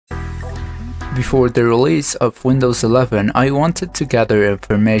Before the release of Windows 11, I wanted to gather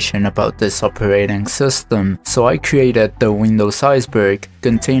information about this operating system, so I created the Windows Iceberg,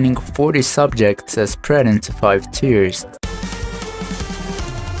 containing 40 subjects as spread into 5 tiers.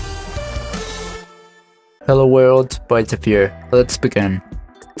 Hello world, Byte here. Let's begin.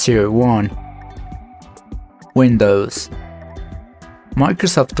 Tier 1. Windows.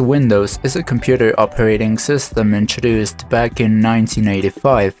 Microsoft Windows is a computer operating system introduced back in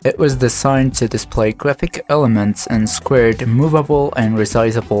 1985. It was designed to display graphic elements and squared, movable and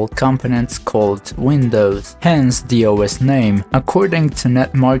resizable components called Windows, hence the OS name. According to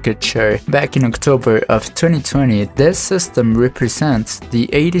net market share, back in October of 2020, this system represents the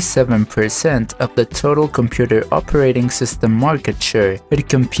 87% of the total computer operating system market share. It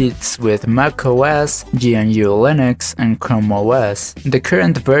competes with Mac OS, GNU Linux, and Chrome OS. The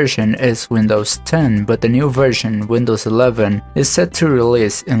current version is Windows 10, but the new version, Windows 11, is set to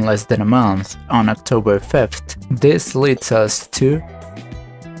release in less than a month, on October 5th. This leads us to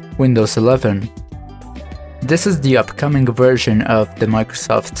Windows 11. This is the upcoming version of the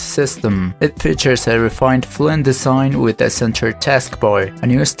Microsoft system. It features a refined fluent design with a center taskbar, a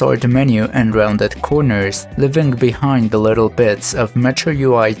new start menu and rounded corners, leaving behind the little bits of Metro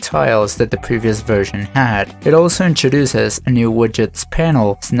UI tiles that the previous version had. It also introduces a new widgets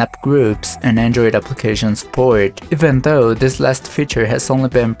panel, snap groups, and Android application support, even though this last feature has only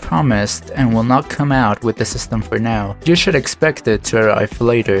been promised and will not come out with the system for now. You should expect it to arrive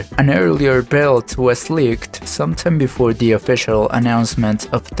later. An earlier build was leaked sometime before the official announcement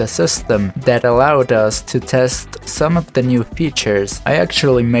of the system that allowed us to test some of the new features. I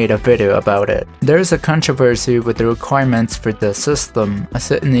actually made a video about it. There is a controversy with the requirements for the system,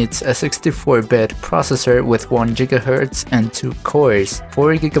 as it needs a 64-bit processor with 1 GHz and 2 cores,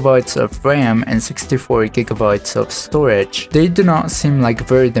 4 GB of RAM and 64 GB of storage. They do not seem like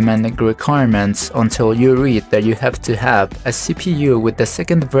very demanding requirements until you read that you have to have a CPU with the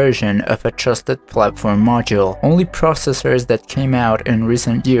second version of a trusted platform module. Only processors that came out in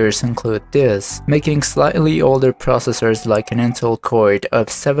recent years include this, making slightly older processors like an Intel Core of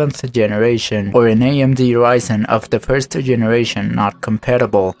 7th generation or an AMD Ryzen of the 1st generation not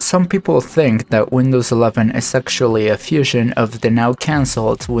compatible. Some people think that Windows 11 is actually a fusion of the now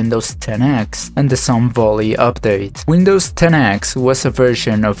cancelled Windows 10X and the Sun Valley update. Windows 10X was a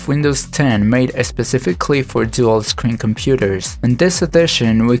version of Windows 10 made specifically for dual-screen computers. In this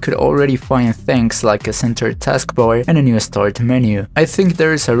edition, we could already find things like a center taskbar and a new start menu. I think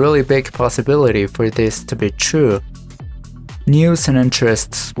there is a really big possibility for this to be true. News and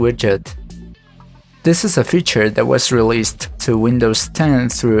Interests widget. This is a feature that was released to Windows 10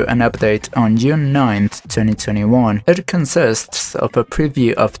 through an update on June 9th, 2021. It consists of a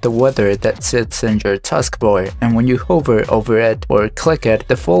preview of the weather that sits in your taskbar, and when you hover over it or click it,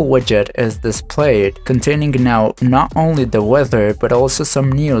 the full widget is displayed, containing now not only the weather but also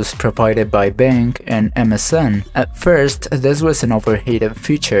some news provided by Bing and MSN. At first, this was an overhated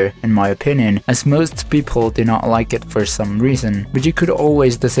feature, in my opinion, as most people do not like it for some reason, but you could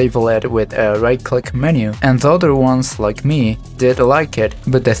always disable it with a right-click menu, and the other ones, like me, did like it,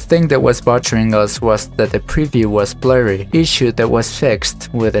 but the thing that was bothering us was that the preview was blurry, issue that was fixed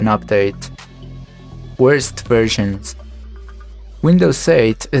with an update. Worst versions. Windows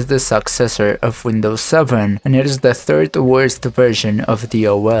 8 is the successor of Windows 7, and it is the third worst version of the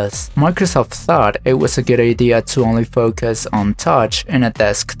OS. Microsoft thought it was a good idea to only focus on touch in a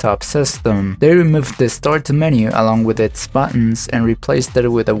desktop system. They removed the start menu along with its buttons and replaced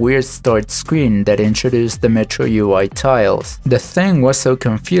it with a weird start screen that introduced the Metro UI tiles. The thing was so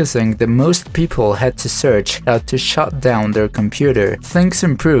confusing that most people had to search how to shut down their computer. Things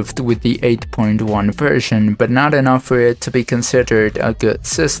improved with the 8.1 version, but not enough for it to be considered a good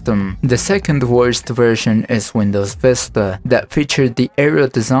system. The second worst version is Windows Vista, that featured the Aero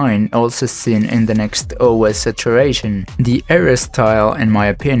design also seen in the next OS iteration. The Aero style, in my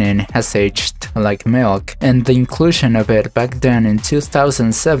opinion, has aged like milk, and the inclusion of it back then in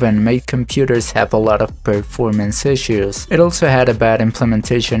 2007 made computers have a lot of performance issues. It also had a bad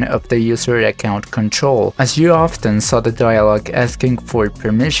implementation of the user account control, as you often saw the dialog asking for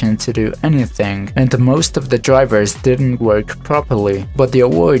permission to do anything, and most of the drivers didn't work properly. But the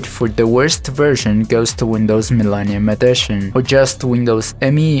award for the worst version goes to Windows Millennium Edition, or just Windows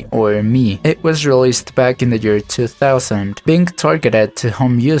ME or ME. It was released back in the year 2000, being targeted to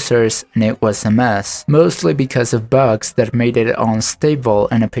home users, and it was a mess, mostly because of bugs that made it unstable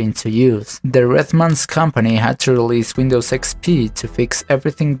and a pain to use. The Redmond's company had to release Windows XP to fix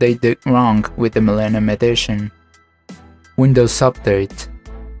everything they did wrong with the Millennium Edition. Windows Update.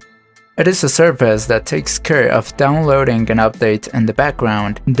 It is a service that takes care of downloading an update in the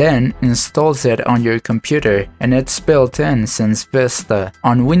background, then installs it on your computer, and it's built in since Vista.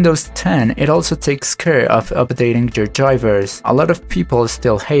 On Windows 10, it also takes care of updating your drivers. A lot of people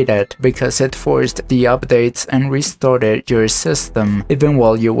still hate it because it forced the updates and restarted your system even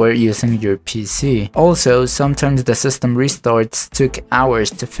while you were using your PC. Also, sometimes the system restarts took hours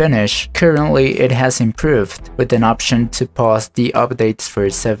to finish. Currently, it has improved with an option to pause the updates for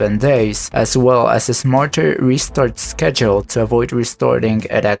 7 days, as well as a smarter restart schedule to avoid restarting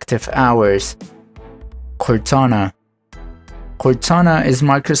at active hours. Cortana. Cortana is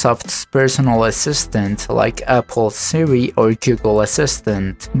Microsoft's personal assistant like Apple's Siri or Google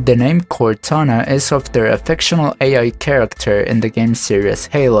Assistant. The name Cortana is after a fictional AI character in the game series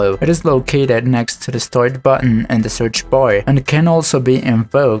Halo. It is located next to the start button in the search bar and can also be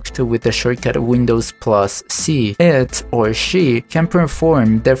invoked with the shortcut Windows+C. It or she can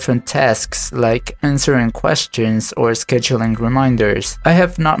perform different tasks like answering questions or scheduling reminders. I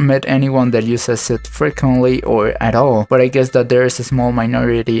have not met anyone that uses it frequently or at all, but I guess that there is a small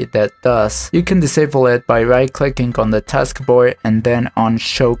minority that does. You can disable it by right-clicking on the taskbar and then on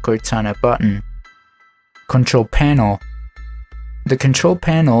Show Cortana button. Control Panel. The control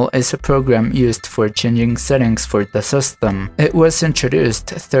panel is a program used for changing settings for the system. It was introduced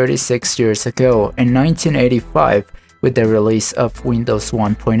 36 years ago in 1985 with the release of Windows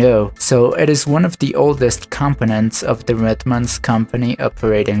 1.0, so it is one of the oldest components of the Redmond's company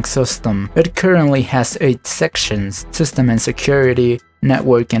operating system. It currently has 8 sections: System and Security,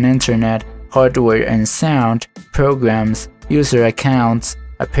 Network and Internet, Hardware and Sound, Programs, User Accounts,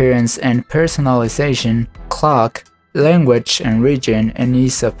 Appearance and Personalization, Clock, Language and Region, and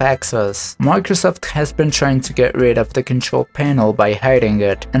Ease of Access. Microsoft has been trying to get rid of the control panel by hiding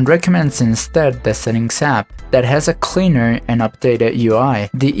it, and recommends instead the Settings app that has a cleaner and updated UI.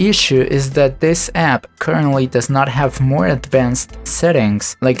 The issue is that this app currently does not have more advanced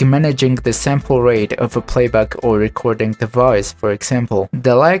settings, like managing the sample rate of a playback or recording device, for example.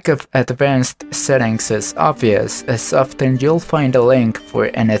 The lack of advanced settings is obvious, as often you'll find a link for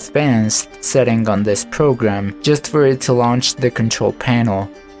an advanced setting on this program, just for it to launch the control panel.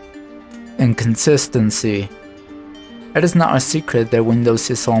 Inconsistency. It is not a secret that Windows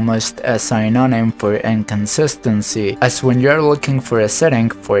is almost a synonym for inconsistency, as when you're looking for a setting,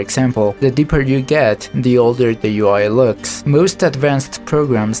 for example, the deeper you get, the older the UI looks. Most advanced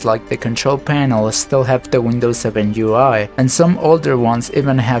programs like the control panel still have the Windows 7 UI, and some older ones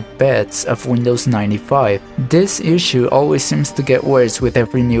even have bits of Windows 95. This issue always seems to get worse with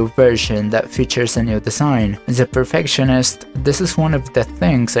every new version that features a new design. As a perfectionist, this is one of the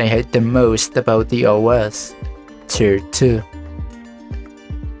things I hate the most about the OS. Tier 2.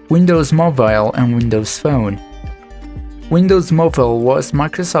 Windows Mobile and Windows Phone. Windows Mobile was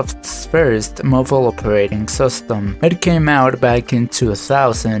Microsoft's first mobile operating system. It came out back in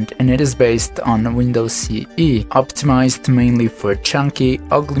 2000 and it is based on Windows CE, optimized mainly for chunky,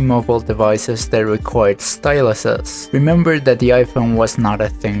 ugly mobile devices that required styluses. Remember that the iPhone was not a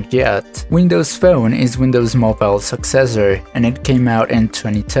thing yet. Windows Phone is Windows Mobile's successor, and it came out in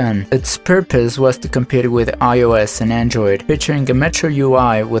 2010. Its purpose was to compete with iOS and Android, featuring a Metro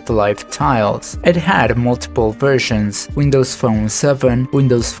UI with live tiles. It had multiple versions: Windows Phone 7,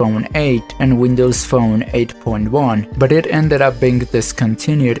 Windows Phone 8, and Windows Phone 8.1, but it ended up being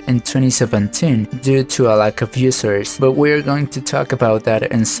discontinued in 2017 due to a lack of users, but we're going to talk about that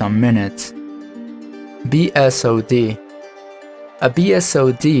in some minutes. BSOD. A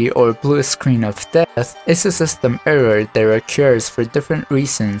BSOD, or blue screen of death, is a system error that occurs for different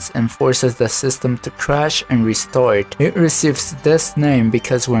reasons and forces the system to crash and restart. It receives this name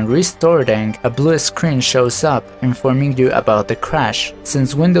because when restarting, a blue screen shows up informing you about the crash.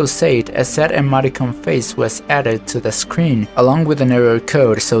 Since Windows 8, a set emoticon face was added to the screen, along with an error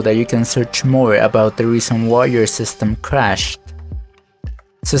code so that you can search more about the reason why your system crashed.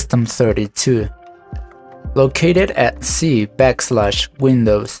 System 32. Located at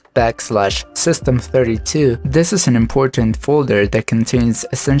C/Windows/System32, this is an important folder that contains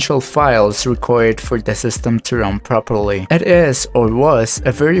essential files required for the system to run properly. It is, or was,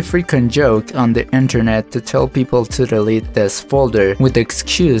 a very frequent joke on the internet to tell people to delete this folder, with the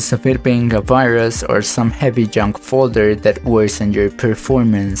excuse of it being a virus or some heavy junk folder that worsens your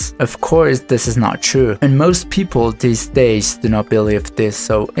performance. Of course, this is not true, and most people these days do not believe this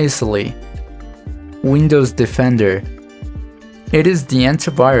so easily. Windows Defender. It is the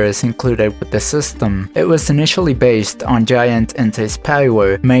antivirus included with the system. It was initially based on Giant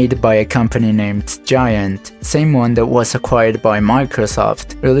anti-spyware made by a company named Giant, same one that was acquired by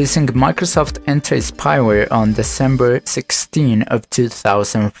Microsoft, releasing Microsoft anti-spyware on December 16 of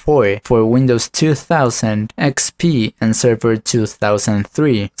 2004 for Windows 2000, XP, and Server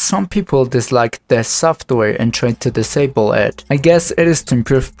 2003. Some people disliked the software and tried to disable it. I guess it is to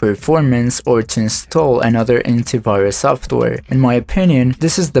improve performance or to install another antivirus software. In my opinion,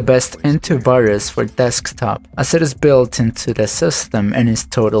 this is the best antivirus for desktop, as it is built into the system and is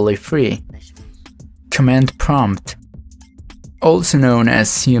totally free. Command Prompt. Also known as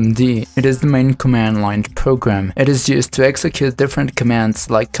CMD, it is the main command line program. It is used to execute different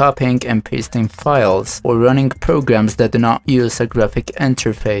commands like copying and pasting files, or running programs that do not use a graphic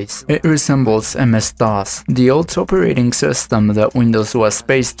interface. It resembles MS-DOS, the old operating system that Windows was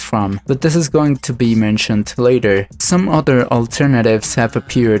based from, but this is going to be mentioned later. Some other alternatives have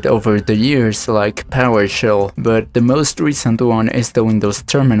appeared over the years like PowerShell, but the most recent one is the Windows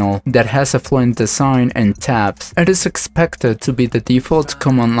Terminal that has a fluent design and tabs. It is expected to be the default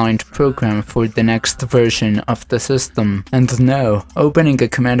command line program for the next version of the system. And no, opening a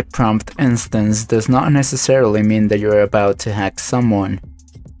command prompt instance does not necessarily mean that you're about to hack someone.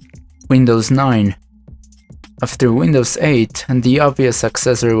 Windows 9. After Windows 8, the obvious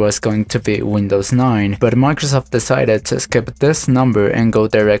successor was going to be Windows 9, but Microsoft decided to skip this number and go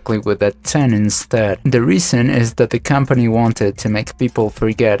directly with a 10 instead. The reason is that the company wanted to make people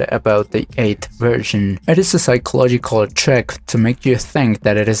forget about the 8 version. It is a psychological trick to make you think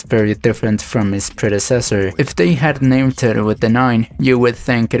that it is very different from its predecessor. If they had named it with the 9, you would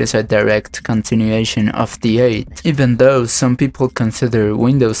think it is a direct continuation of the 8, even though some people consider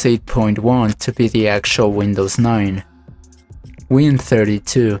Windows 8.1 to be the actual Windows 9.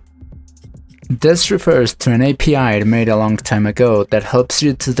 Win32. This refers to an API made a long time ago that helps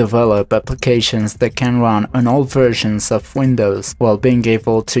you to develop applications that can run on all versions of Windows while being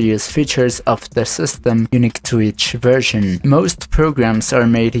able to use features of the system unique to each version. Most programs are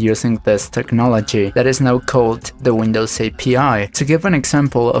made using this technology that is now called the Windows API. To give an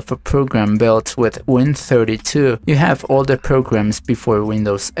example of a program built with Win32, you have all the programs before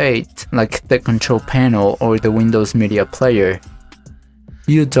Windows 8, like the control panel or the Windows Media Player.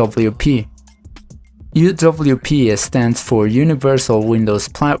 UWP. UWP stands for Universal Windows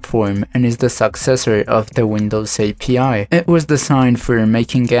Platform and is the successor of the Windows API. It was designed for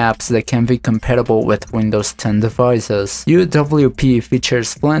making apps that can be compatible with Windows 10 devices. UWP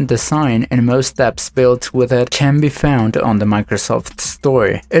features fluent design and most apps built with it can be found on the Microsoft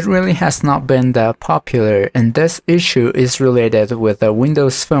Store. It really has not been that popular, and this issue is related with the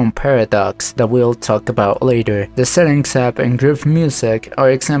Windows Phone paradox that we'll talk about later. The Settings app and Groove Music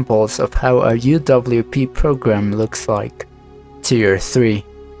are examples of how a UWP program looks like. Tier 3.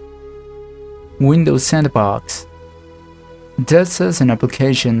 Windows Sandbox. This is an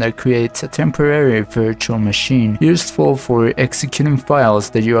application that creates a temporary virtual machine useful for executing files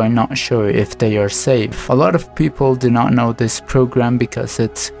that you are not sure if they are safe. A lot of people do not know this program because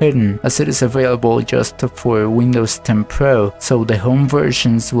it's hidden, as it is available just for Windows 10 Pro, so the home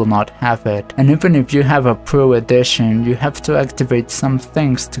versions will not have it. And even if you have a Pro edition, you have to activate some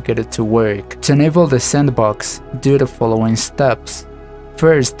things to get it to work. To enable the sandbox, do the following steps.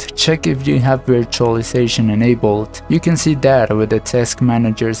 First, check if you have virtualization enabled. You can see that with the Task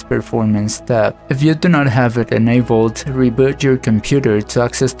Manager's Performance tab. If you do not have it enabled, reboot your computer to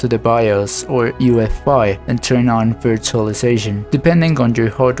access to the BIOS or UEFI and turn on virtualization. Depending on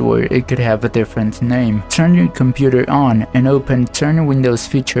your hardware, it could have a different name. Turn your computer on and open Turn Windows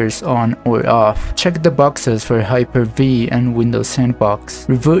Features on or off. Check the boxes for Hyper-V and Windows Sandbox.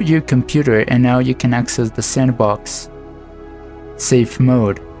 Reboot your computer and now you can access the sandbox. Safe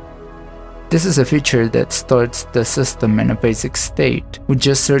mode. This is a feature that starts the system in a basic state, with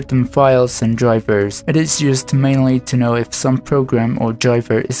just certain files and drivers. It is used mainly to know if some program or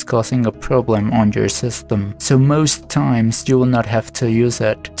driver is causing a problem on your system, so most times you will not have to use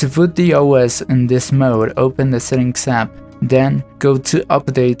it. To boot the OS in this mode, open the Settings app, then go to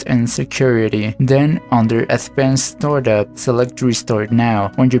Update and Security. Then under Advanced Startup, select Restart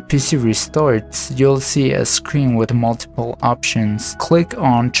Now. When your PC restarts, you'll see a screen with multiple options. Click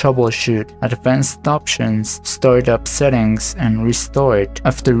on Troubleshoot, Advanced Options, Startup Settings, and Restart.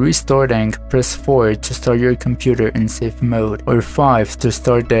 After restarting, press 4 to start your computer in safe mode, or 5 to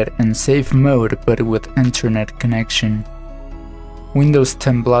start it in safe mode but with internet connection. Windows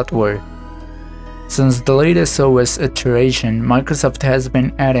 10 bloatware. Since the latest OS iteration, Microsoft has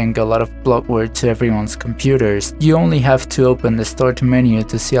been adding a lot of bloatware to everyone's computers. You only have to open the Start menu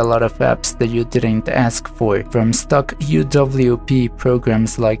to see a lot of apps that you didn't ask for, from stock UWP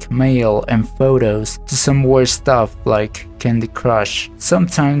programs like Mail and Photos, to some worse stuff like Candy Crush.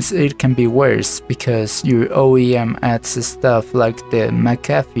 Sometimes it can be worse because your OEM adds stuff like the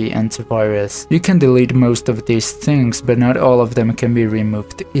McAfee antivirus. You can delete most of these things, but not all of them can be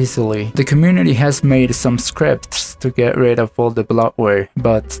removed easily. The community has made some scripts to get rid of all the bloatware,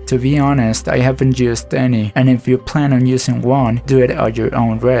 but to be honest, I haven't used any, and if you plan on using one, do it at your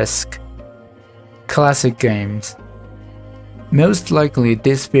own risk. Classic games. Most likely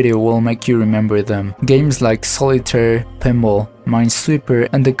this video will make you remember them. Games like Solitaire, Pinball, Minesweeper,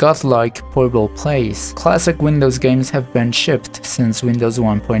 and the godlike Portable Place. Classic Windows games have been shipped since Windows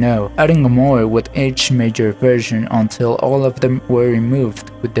 1.0, adding more with each major version until all of them were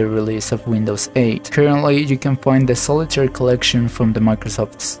removed with the release of Windows 8. Currently, you can find the Solitaire collection from the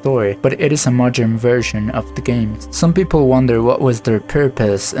Microsoft Store, but it is a modern version of the games. Some people wonder what was their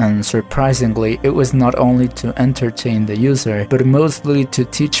purpose, and surprisingly, it was not only to entertain the user, but mostly to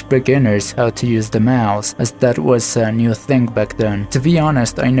teach beginners how to use the mouse, as that was a new thing back then. To be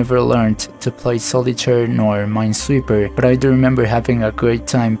honest, I never learned to play Solitaire nor Minesweeper, but I do remember having a great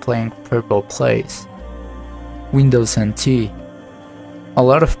time playing Purple Place. Windows NT. A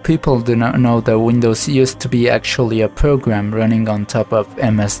lot of people do not know that Windows used to be actually a program running on top of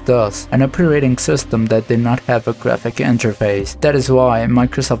MS-DOS, an operating system that did not have a graphic interface. That is why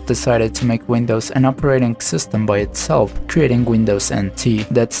Microsoft decided to make Windows an operating system by itself, creating Windows NT,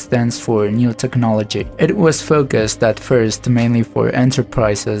 that stands for New Technology. It was focused at first mainly for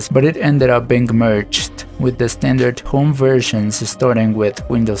enterprises, but it ended up being merged with the standard home versions starting with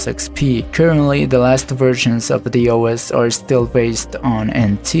Windows XP. Currently, the last versions of the OS are still based on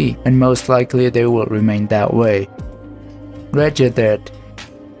NT, and most likely they will remain that way. Regedit.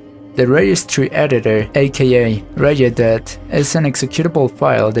 The registry editor, aka Regedit, is an executable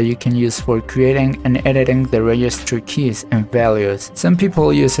file that you can use for creating and editing the registry keys and values. Some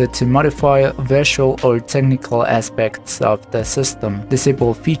people use it to modify visual or technical aspects of the system,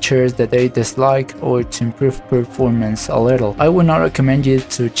 disable features that they dislike, or to improve performance a little. I would not recommend you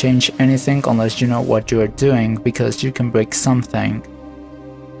to change anything unless you know what you are doing, because you can break something.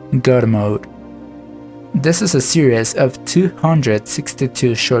 God mode. This is a series of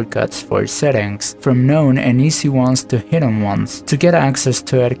 262 shortcuts for settings, from known and easy ones to hidden ones. To get access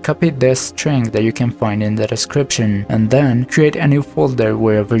to it, copy this string that you can find in the description, and then create a new folder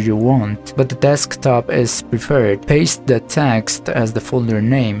wherever you want, but the desktop is preferred. Paste the text as the folder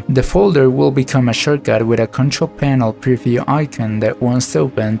name. The folder will become a shortcut with a control panel preview icon that, once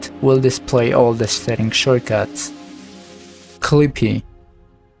opened, will display all the setting shortcuts. Clippy.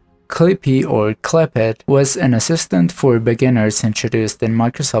 Clippy, or Clipit, was an assistant for beginners introduced in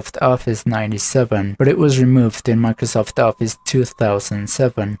Microsoft Office 97, but it was removed in Microsoft Office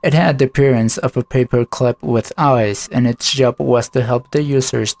 2007. It had the appearance of a paper clip with eyes, and its job was to help the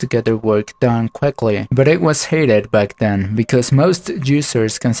users to get their work done quickly. But it was hated back then, because most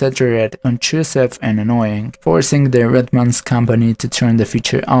users considered it intrusive and annoying, forcing the Redmond's company to turn the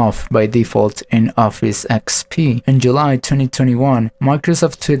feature off by default in Office XP. In July 2021,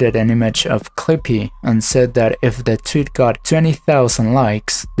 Microsoft tweeted an image of Clippy and said that if the tweet got 20,000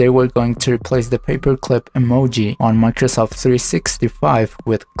 likes, they were going to replace the paperclip emoji on Microsoft 365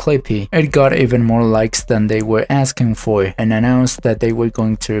 with Clippy. It got even more likes than they were asking for, and announced that they were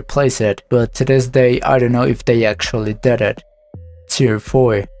going to replace it, but to this day I don't know if they actually did it. Tier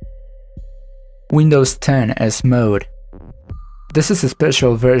 4. Windows 10 S Mode. This is a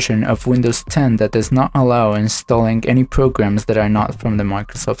special version of Windows 10 that does not allow installing any programs that are not from the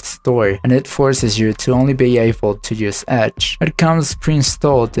Microsoft Store, and it forces you to only be able to use Edge. It comes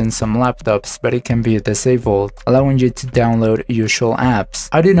pre-installed in some laptops, but it can be disabled, allowing you to download usual apps.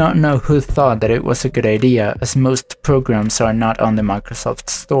 I do not know who thought that it was a good idea, as most programs are not on the Microsoft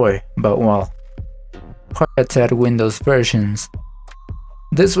Store, but well. Pirated Windows versions.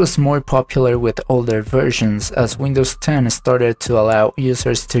 This was more popular with older versions, as Windows 10 started to allow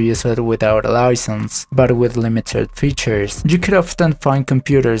users to use it without a license, but with limited features. You could often find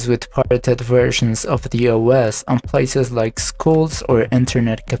computers with pirated versions of the OS on places like schools or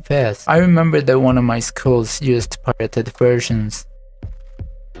internet cafes. I remember that one of my schools used pirated versions.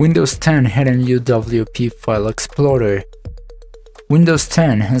 Windows 10 had an UWP file explorer. Windows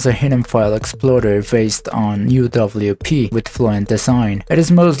 10 has a hidden file explorer based on UWP with Fluent design. It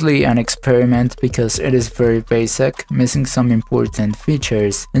is mostly an experiment because it is very basic, missing some important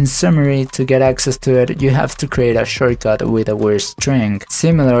features. In summary, to get access to it, you have to create a shortcut with a word string,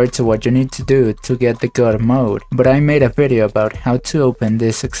 similar to what you need to do to get the God mode. But I made a video about how to open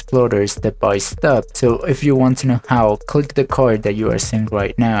this explorer step by step, so if you want to know how, click the card that you are seeing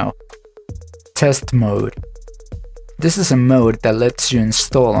right now. Test mode. This is a mode that lets you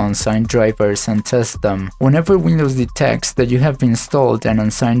install unsigned drivers and test them. Whenever Windows detects that you have installed an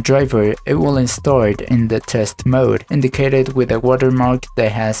unsigned driver, it will install it in the test mode, indicated with a watermark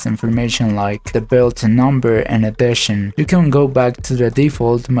that has information like the build number and edition. You can go back to the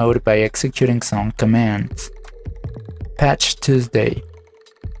default mode by executing some commands. Patch Tuesday.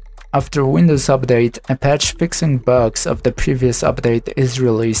 After Windows Update, a patch fixing bugs of the previous update is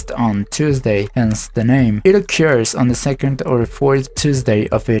released on Tuesday, hence the name. It occurs on the second or fourth Tuesday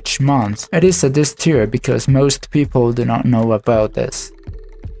of each month. It is a this tier because most people do not know about this.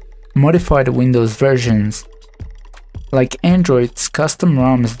 Modified Windows versions. Like Android's custom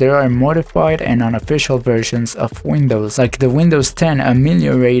ROMs, there are modified and unofficial versions of Windows, like the Windows 10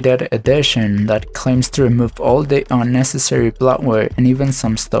 Ameliorated Edition that claims to remove all the unnecessary bloatware and even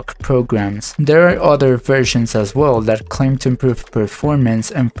some stock programs. There are other versions as well that claim to improve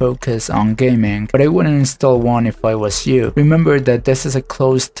performance and focus on gaming, but I wouldn't install one if I was you. Remember that this is a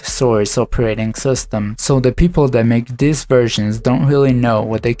closed source operating system, so the people that make these versions don't really know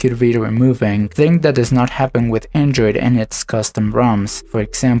what they could be removing. Thing that does not happen with Android and its custom ROMs, for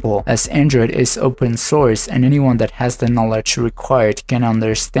example, as Android is open source and anyone that has the knowledge required can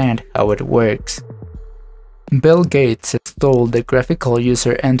understand how it works. Bill Gates stole the graphical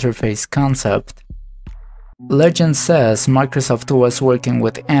user interface concept. Legend says Microsoft was working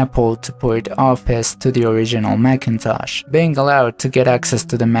with Apple to port Office to the original Macintosh, being allowed to get access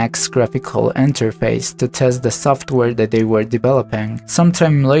to the Mac's graphical interface to test the software that they were developing.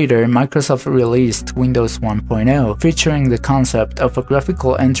 Sometime later, Microsoft released Windows 1.0, featuring the concept of a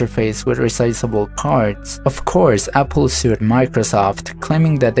graphical interface with resizable parts. Of course, Apple sued Microsoft,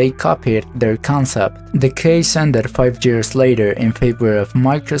 claiming that they copied their concept. The case ended 5 years later in favor of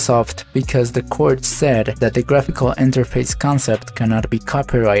Microsoft because the court said that the graphical interface concept cannot be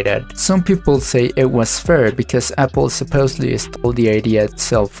copyrighted. Some people say it was fair because Apple supposedly stole the idea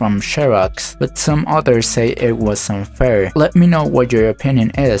itself from Xerox, but some others say it was unfair. Let me know what your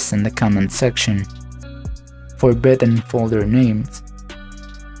opinion is in the comment section. Forbidden folder names.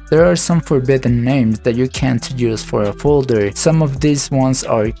 There are some forbidden names that you can't use for a folder. Some of these ones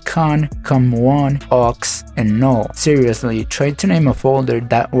are con, com1, aux, and null. Seriously, try to name a folder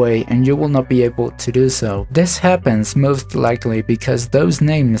that way and you will not be able to do so. This happens most likely because those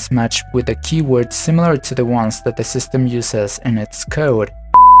names match with a keyword similar to the ones that the system uses in its code.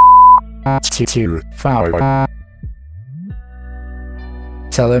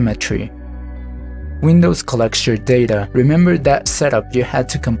 Telemetry. Windows collects your data. Remember that setup you had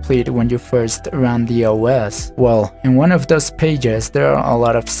to complete when you first ran the OS? Well, in one of those pages there are a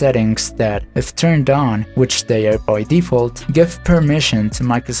lot of settings that, if turned on, which they are by default, give permission to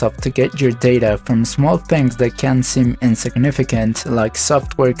Microsoft to get your data from small things that can seem insignificant like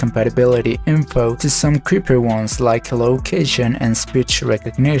software compatibility info to some creepier ones like location and speech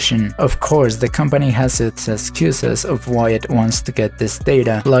recognition. Of course, the company has its excuses of why it wants to get this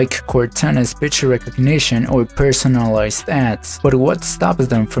data, like Cortana speech recognition or personalized ads, but what stops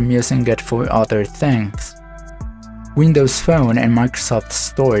them from using it for other things? Windows Phone and Microsoft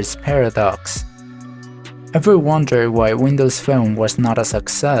Store's paradox. Ever wonder why Windows Phone was not a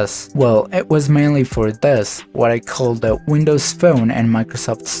success? Well, it was mainly for this, what I call the Windows Phone and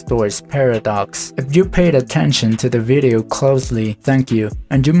Microsoft Store's paradox. If you paid attention to the video closely, thank you,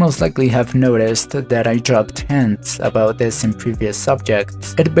 and you most likely have noticed that I dropped hints about this in previous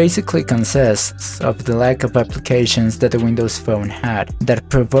subjects. It basically consists of the lack of applications that the Windows Phone had, that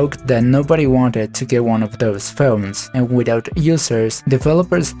provoked that nobody wanted to get one of those phones, and without users,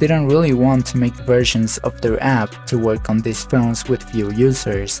 developers didn't really want to make versions of their app to work on these phones with few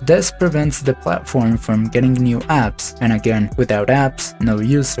users. This prevents the platform from getting new apps, and again, without apps, no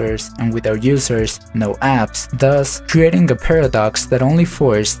users, and without users, no apps, thus creating a paradox that only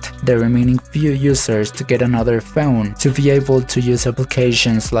forced the remaining few users to get another phone to be able to use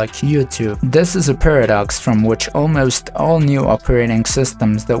applications like YouTube. This is a paradox from which almost all new operating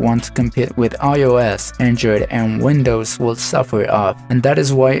systems that want to compete with iOS, Android, and Windows will suffer off, and that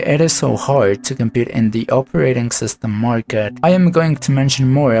is why it is so hard to compete in the operating system market. I am going to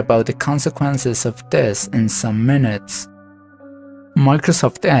mention more about the consequences of this in some minutes.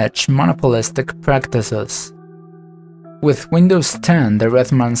 Microsoft Edge monopolistic practices. With Windows 10, the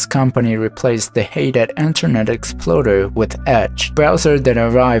Redmond's company replaced the hated Internet Explorer with Edge, a browser that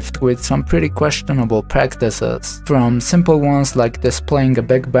arrived with some pretty questionable practices, from simple ones like displaying a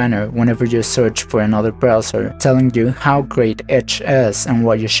big banner whenever you search for another browser, telling you how great Edge is and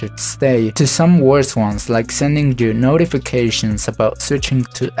why you should stay, to some worse ones like sending you notifications about switching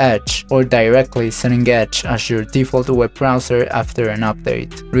to Edge, or directly setting Edge as your default web browser after an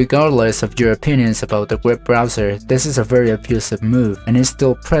update. Regardless of your opinions about the web browser, this is a very abusive move and is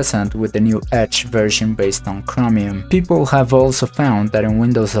still present with the new Edge version based on Chromium. People have also found that in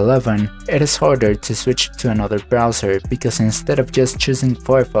Windows 11, it is harder to switch to another browser because instead of just choosing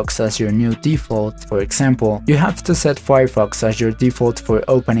Firefox as your new default, for example, you have to set Firefox as your default for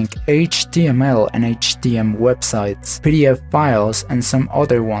opening HTML and HTML websites, PDF files, and some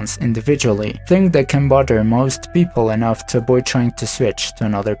other ones individually, thing that can bother most people enough to avoid trying to switch to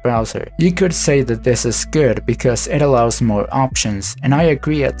another browser. You could say that this is good because it allows more options, and I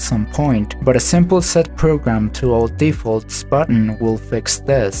agree at some point, but a simple set program to all defaults button will fix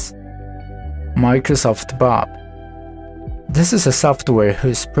this. Microsoft Bob. This is a software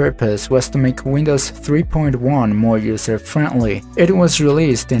whose purpose was to make Windows 3.1 more user-friendly. It was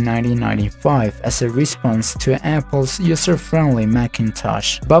released in 1995 as a response to Apple's user-friendly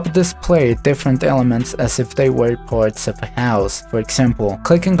Macintosh. Bob displayed different elements as if they were parts of a house. For example,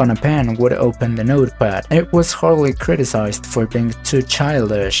 clicking on a pen would open the notepad. It was hardly criticized for being too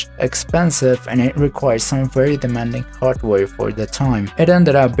childish, expensive, and it required some very demanding hardware for the time. It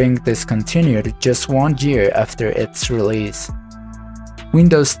ended up being discontinued just 1 year after its release.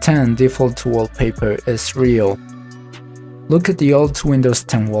 Windows 10 default wallpaper is real. Look at the old Windows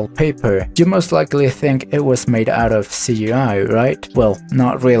 10 wallpaper. You most likely think it was made out of CGI, right? Well,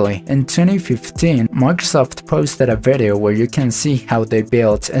 not really. In 2015, Microsoft posted a video where you can see how they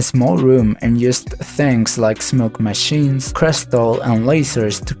built a small room and used things like smoke machines, crystal, and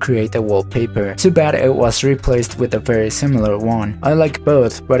lasers to create a wallpaper. Too bad it was replaced with a very similar one. I like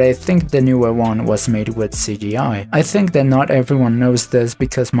both, but I think the newer one was made with CGI. I think that not everyone knows this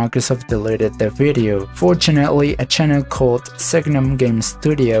because Microsoft deleted the video. Fortunately, a channel called Signum Game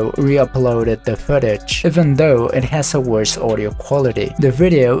Studio re-uploaded the footage, even though it has a worse audio quality. The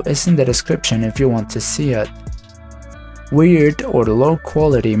video is in the description if you want to see it. Weird or low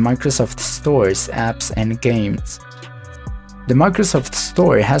quality Microsoft Store's apps and games. The Microsoft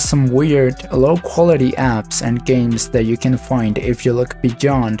Store has some weird, low-quality apps and games that you can find if you look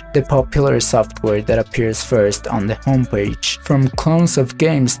beyond the popular software that appears first on the homepage, from clones of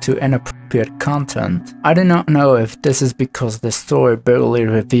games to inappropriate content. I do not know if this is because the store barely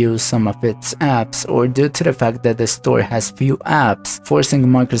reviews some of its apps or due to the fact that the store has few apps, forcing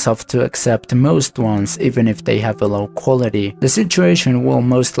Microsoft to accept most ones even if they have a low quality. The situation will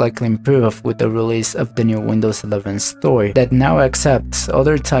most likely improve with the release of the new Windows 11 store that now accepts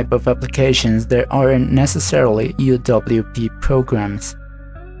other type of applications that aren't necessarily UWP programs.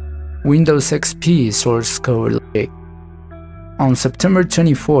 Windows XP source code leak. On September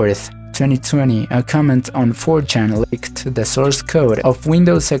 24th, 2020, a comment on 4chan leaked the source code of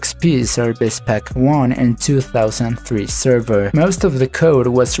Windows XP Service Pack 1 and 2003 server. Most of the code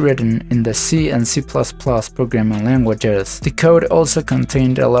was written in the C and C++ programming languages. The code also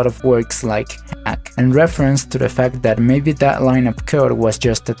contained a lot of words like hack and reference to the fact that maybe that line of code was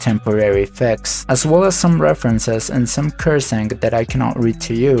just a temporary fix, as well as some references and some cursing that I cannot read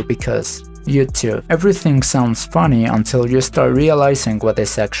to you because YouTube. Everything sounds funny until you start realizing what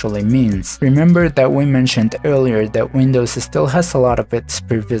this actually means. Remember that we mentioned earlier that Windows still has a lot of its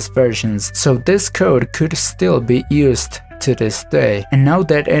previous versions, so this code could still be used to this day. And now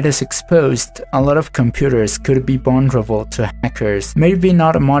that it is exposed, a lot of computers could be vulnerable to hackers. Maybe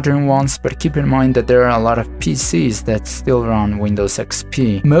not modern ones, but keep in mind that there are a lot of PCs that still run Windows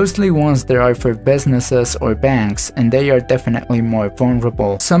XP. Mostly ones that are for businesses or banks, and they are definitely more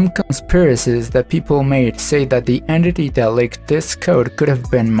vulnerable. Some conspiracies that people made say that the entity that leaked this code could have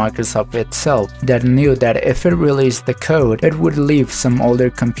been Microsoft itself, that knew that if it released the code, it would leave some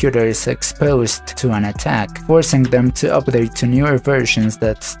older computers exposed to an attack, forcing them to update to newer versions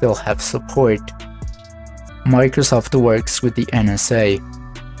that still have support. Microsoft works with the NSA.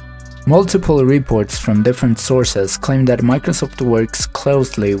 Multiple reports from different sources claim that Microsoft works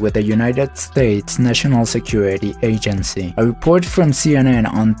closely with the United States National Security Agency. A report from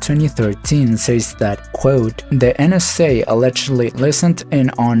CNN on 2013 says that, quote, the NSA allegedly listened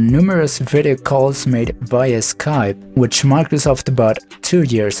in on numerous video calls made via Skype, which Microsoft bought 2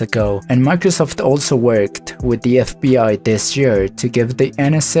 years ago, and Microsoft also worked with the FBI this year to give the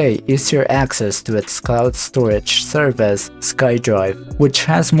NSA easier access to its cloud storage service, SkyDrive, which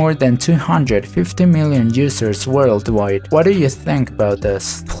has more than 250 million users worldwide. What do you think about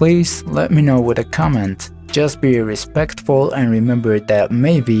this? Please let me know with a comment. Just be respectful and remember that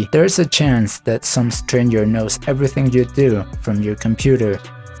maybe there's a chance that some stranger knows everything you do from your computer.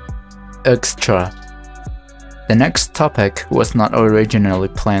 Extra. The next topic was not originally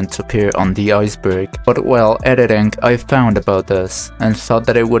planned to appear on the iceberg, but while editing I found about this and thought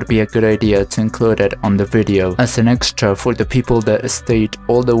that it would be a good idea to include it on the video as an extra for the people that stayed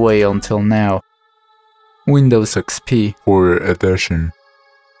all the way until now. Windows XP or Edition.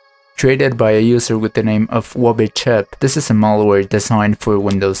 Created by a user with the name of WobbyChip. This is a malware designed for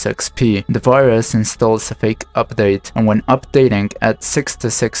Windows XP. The virus installs a fake update, and when updating at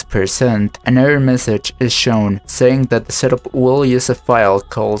 66%, an error message is shown saying that the setup will use a file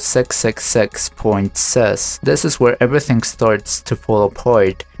called 666.sys. This is where everything starts to fall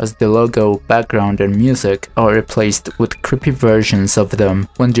apart, as the logo, background and music are replaced with creepy versions of them.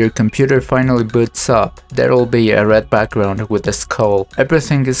 When your computer finally boots up, there will be a red background with a skull.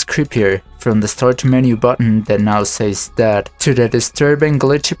 Everything is creepier, from the start menu button that now says dead, to the disturbing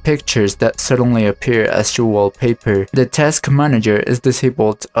glitchy pictures that suddenly appear as your wallpaper. The task manager is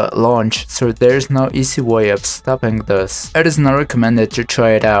disabled at launch, so there's no easy way of stopping this. It is not recommended to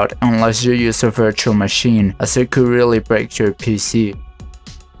try it out unless you use a virtual machine, as it could really break your PC.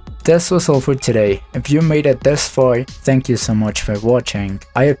 This was all for today. If you made it this far, thank you so much for watching.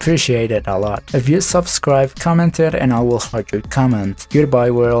 I appreciate it a lot. If you subscribe, comment it, and I will heart your comment.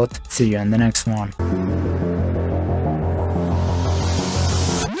 Goodbye world, see you in the next one.